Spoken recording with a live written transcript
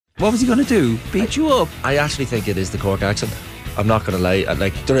What was he going to do? Beat you up? I actually think it is the Cork accent. I'm not going to lie.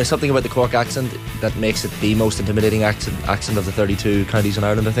 Like, there is something about the Cork accent that makes it the most intimidating accent of the 32 counties in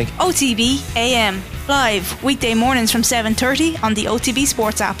Ireland, I think. OTB AM, live weekday mornings from 7:30 on the OTB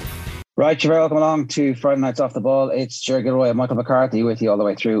Sports app. Right, you're welcome along to Friday Nights Off the Ball. It's Gilroy and Michael McCarthy with you all the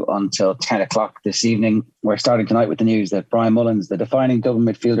way through until 10 o'clock this evening. We're starting tonight with the news that Brian Mullins, the defining Dublin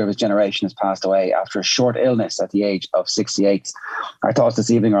midfielder of his generation, has passed away after a short illness at the age of 68. Our thoughts this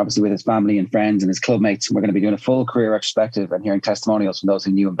evening are obviously with his family and friends and his clubmates. We're going to be doing a full career retrospective and hearing testimonials from those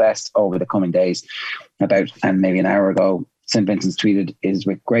who knew him best over the coming days. And maybe an hour ago, St. Vincent's tweeted, "It is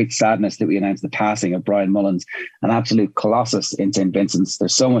with great sadness that we announce the passing of Brian Mullins, an absolute colossus in St. Vincent's.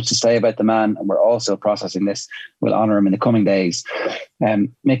 There's so much to say about the man, and we're also processing this. We'll honour him in the coming days."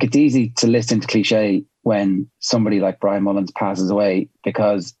 Make it easy to listen to cliche when somebody like Brian Mullins passes away,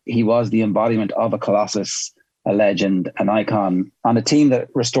 because he was the embodiment of a colossus, a legend, an icon on a team that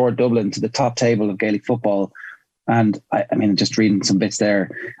restored Dublin to the top table of Gaelic football. And I mean, just reading some bits there,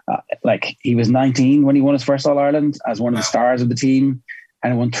 like he was 19 when he won his first All-Ireland as one of the stars of the team,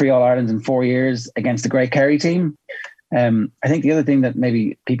 and won 3 All-Irelands in 4 years against the great Kerry team. I think the other thing that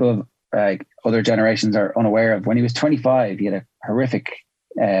maybe people of other generations are unaware of, when he was 25, he had a horrific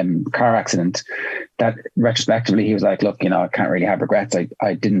car accident that retrospectively he was like, look, I can't really have regrets.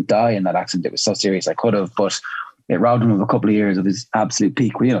 I didn't die in that accident. It was so serious I could have, but it robbed him of a couple of years of his absolute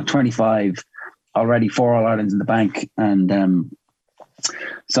peak. 25, already 4 All-Irelands in the bank. And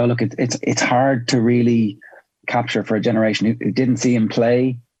so look, it's hard to really capture for a generation who didn't see him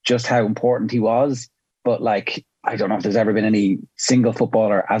play just how important he was. But like, I don't know if there's ever been any single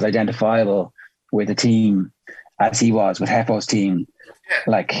footballer as identifiable with a team as he was with Heffo's team.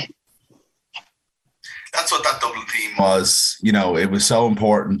 Yeah. Like, that's what that Dublin team was. It was so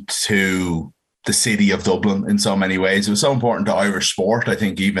important to the city of Dublin in so many ways. It was so important to Irish sport. I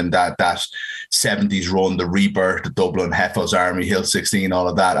think even that 70s run, the rebirth of Dublin, Heffo's Army, Hill 16, all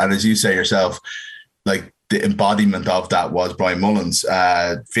of that. And as you say yourself, like the embodiment of that was Brian Mullins.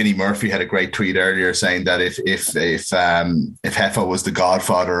 Vinnie Murphy had a great tweet earlier saying that if Heffa was the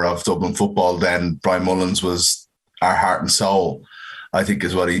godfather of Dublin football, then Brian Mullins was our heart and soul, I think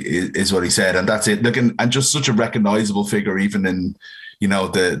is what he said. And that's it. Look, and just such a recognisable figure, even in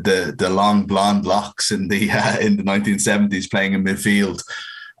the long blonde locks in the 1970s, playing in midfield,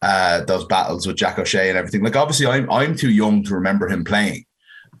 those battles with Jack O'Shea and everything. Like, obviously I'm too young to remember him playing,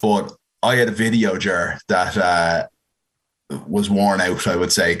 but I had a video jar that was worn out, I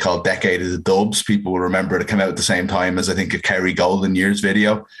would say, called Decade of the Dubs. People will remember it came out at the same time as, I think, a Kerry Golden Years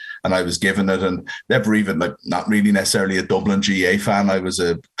video. And I was given it, and never even, like, not really necessarily a Dublin GA fan. I was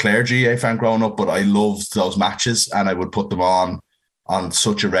a Clare GA fan growing up, but I loved those matches and I would put them on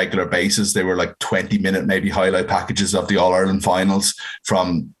such a regular basis. They were like 20-minute maybe highlight packages of the All-Ireland finals,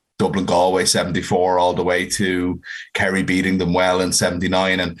 from Dublin Galway 74 all the way to Kerry beating them well in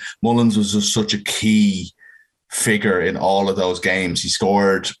 79. And Mullins was just such a key figure in all of those games. He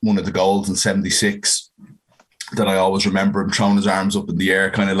scored one of the goals in 76 that I always remember, him throwing his arms up in the air,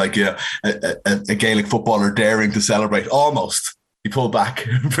 kind of like a Gaelic footballer daring to celebrate. Almost. He pulled back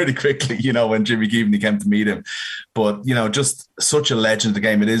pretty quickly, when Jimmy Keaveney came to meet him. But, just such a legend of the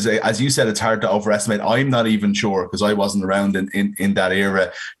game. It is, as you said, it's hard to overestimate. I'm not even sure, because I wasn't around in that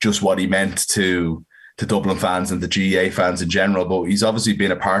era, just what he meant to Dublin fans and the GA fans in general. But he's obviously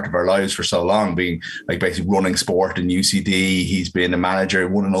been a part of our lives for so long, being like basically running sport in UCD. He's been a manager,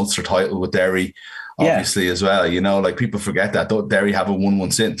 won an Ulster title with Derry, obviously, as well. Like, people forget that. Derry haven't won one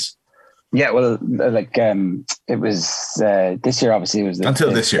since. Yeah, well, like it was this year. Obviously, it was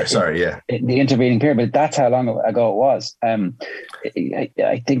this year. The intervening period, but that's how long ago it was.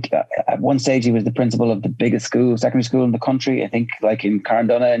 I think at one stage he was the principal of the biggest secondary school in the country. I think, like in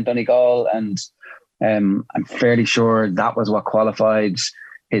Carndonagh and Donegal, and I'm fairly sure that was what qualified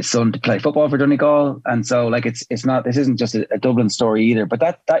his son to play football for Donegal. And so, like, it's not. This isn't just a Dublin story either. But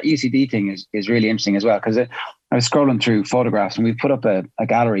that UCD thing is really interesting as well, because I was scrolling through photographs and we put up a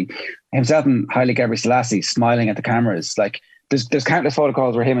gallery. Himself and Haile Gebrselassie smiling at the cameras. Like, there's countless photo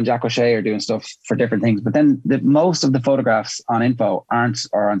calls where him and Jack O'Shea are doing stuff for different things. But then most of the photographs on Info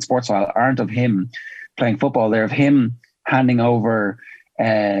or on Sportsfile aren't of him playing football. They're of him handing over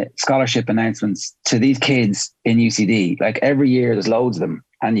scholarship announcements to these kids in UCD. Like, every year there's loads of them.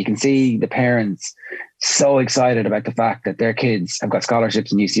 And you can see the parents so excited about the fact that their kids have got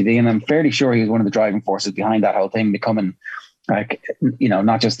scholarships in UCD. And I'm fairly sure he was one of the driving forces behind that whole thing becoming, like,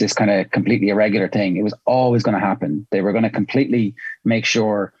 not just this kind of completely irregular thing. It was always going to happen. They were going to completely make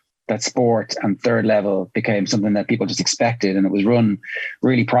sure that sport and third level became something that people just expected, and it was run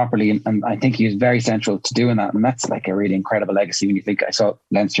really properly. And I think he was very central to doing that. And that's like a really incredible legacy when you think. I saw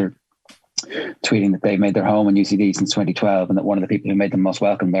Leinster tweeting that they've made their home in UCD since 2012, and that one of the people who made them most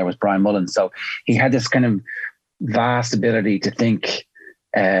welcome there was Brian Mullins. So he had this kind of vast ability to think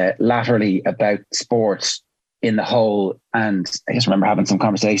laterally about sports in the whole. And I just remember having some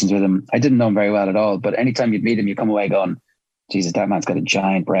conversations with him. I didn't know him very well at all, but anytime you'd meet him, you come away going, Jesus, that man's got a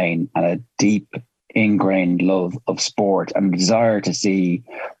giant brain and a deep ingrained love of sport and a desire to see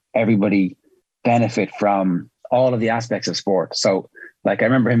everybody benefit from all of the aspects of sport. So like, I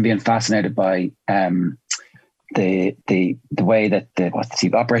remember him being fascinated by the way that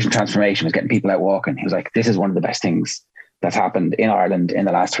the Operation Transformation was getting people out walking. He was like, this is one of the best things that's happened in Ireland in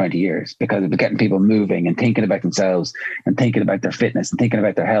the last 20 years, because it was getting people moving and thinking about themselves and thinking about their fitness and thinking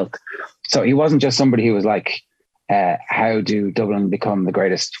about their health. So he wasn't just somebody who was like, how do Dublin become the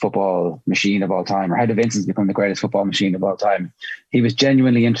greatest football machine of all time, or how do Vincent's become the greatest football machine of all time? He was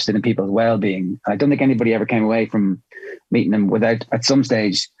genuinely interested in people's well-being. I don't think anybody ever came away from meeting him without at some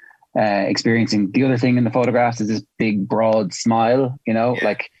stage experiencing the other thing in the photographs is this big broad smile, you know,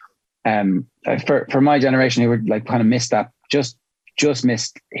 like for my generation who were like kind of missed that, just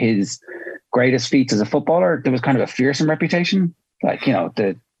missed his greatest feats as a footballer. There was kind of a fearsome reputation, like, you know,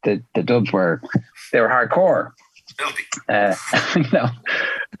 the Dubs were hardcore. You know,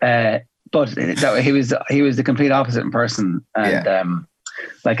 but no, he was the complete opposite in person. And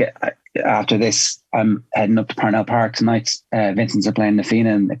after this, I'm heading up to Parnell Park tonight. Vincent's are playing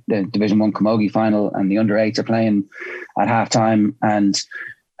Nafina in the Division 1 Camogie final, and the under 8s are playing at halftime. And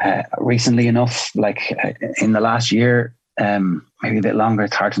recently enough, like in the last year, maybe a bit longer,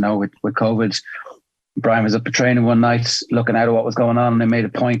 it's hard to know with COVID, Brian was up at training one night looking out at what was going on, and they made a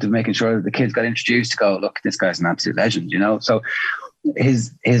point of making sure that the kids got introduced to go, look, this guy's an absolute legend, you know. So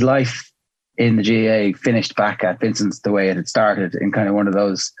his life in the GAA finished back at Vincent's the way it had started, in kind of one of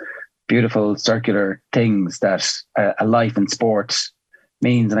those beautiful circular things that a life in sport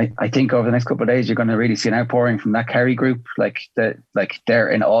means. And I think over the next couple of days, you're going to really see an outpouring from that Kerry group. Like they're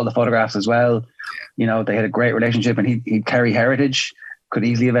in all the photographs as well. You know, they had a great relationship, and he'd Kerry heritage. Could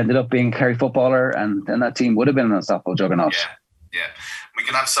easily have ended up being a Kerry footballer, and then that team would have been an unstoppable juggernaut. Yeah. We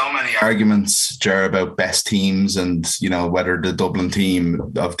can have so many arguments, Ger, about best teams, and, you know, whether the Dublin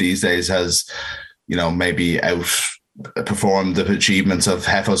team of these days has, you know, maybe outperformed the achievements of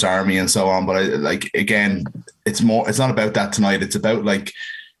Heffo's Army and so on. But it's not about that tonight. It's about like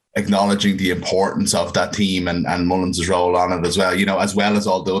acknowledging the importance of that team and Mullins' role on it as well, you know, as well as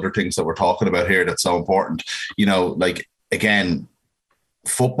all the other things that we're talking about here that's so important. You know, like, again,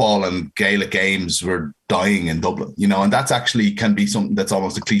 football and Gaelic games were dying in Dublin, you know, and that's actually can be something that's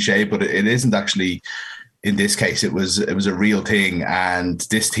almost a cliche, but it isn't actually. In this case, it was a real thing, and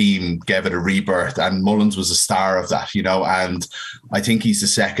this team gave it a rebirth, and Mullins was a star of that, you know. And I think he's the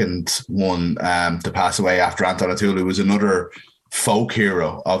second one to pass away after Anton O'Toole, who was another folk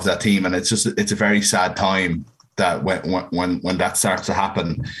hero of that team, and it's a very sad time that when that starts to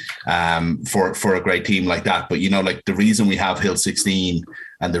happen for a great team like that. But, you know, like the reason we have Hill 16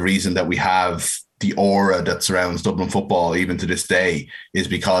 and the reason that we have the aura that surrounds Dublin football even to this day is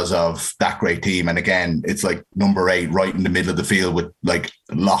because of that great team. And again, it's like number 8 right in the middle of the field with like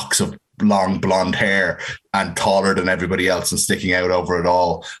locks of long blonde hair and taller than everybody else and sticking out over it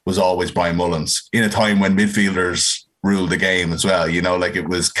all was always Brian Mullins, in a time when midfielders ruled the game as well. You know, like it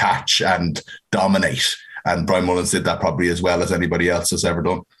was catch and dominate. And Brian Mullins did that probably as well as anybody else has ever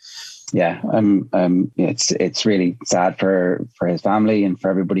done. Yeah, it's really sad for his family and for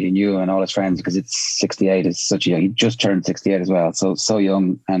everybody who knew and all his friends, because it's 68 is such a, he just turned 68 as well, so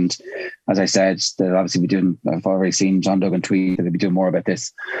young. And as I said, they'll obviously be doing, I've already seen John Duggan tweet that they'll be doing more about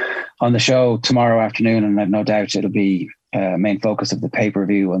this on the show tomorrow afternoon, and I've no doubt it'll be main focus of the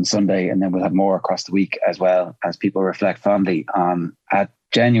pay-per-view on Sunday, and then we'll have more across the week as well, as people reflect fondly on a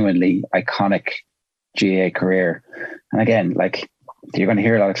genuinely iconic GAA career. And again, like, you're going to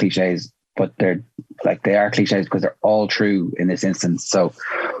hear a lot of cliches, but they are cliches because they're all true in this instance. So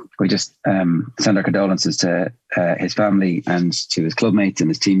we just send our condolences to his family and to his clubmates and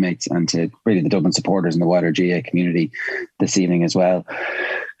his teammates and to really the Dublin supporters and the wider GAA community this evening as well.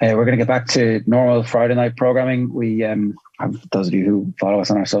 We're going to get back to normal Friday night programming. We those of you who follow us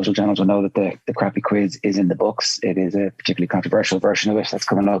on our social channels will know that the crappy quiz is in the books. It is a particularly controversial version of it that's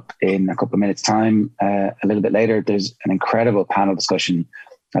coming up in a couple of minutes' time. A little bit later, there's an incredible panel discussion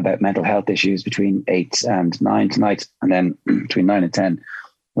about mental health issues between 8 and 9 tonight, and then between 9 and 10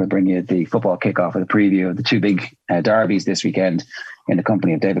 we'll bring you the football kickoff with a preview of the two big derbies this weekend in the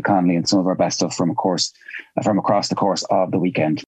company of David Connolly and some of our best stuff from across the course of the weekend.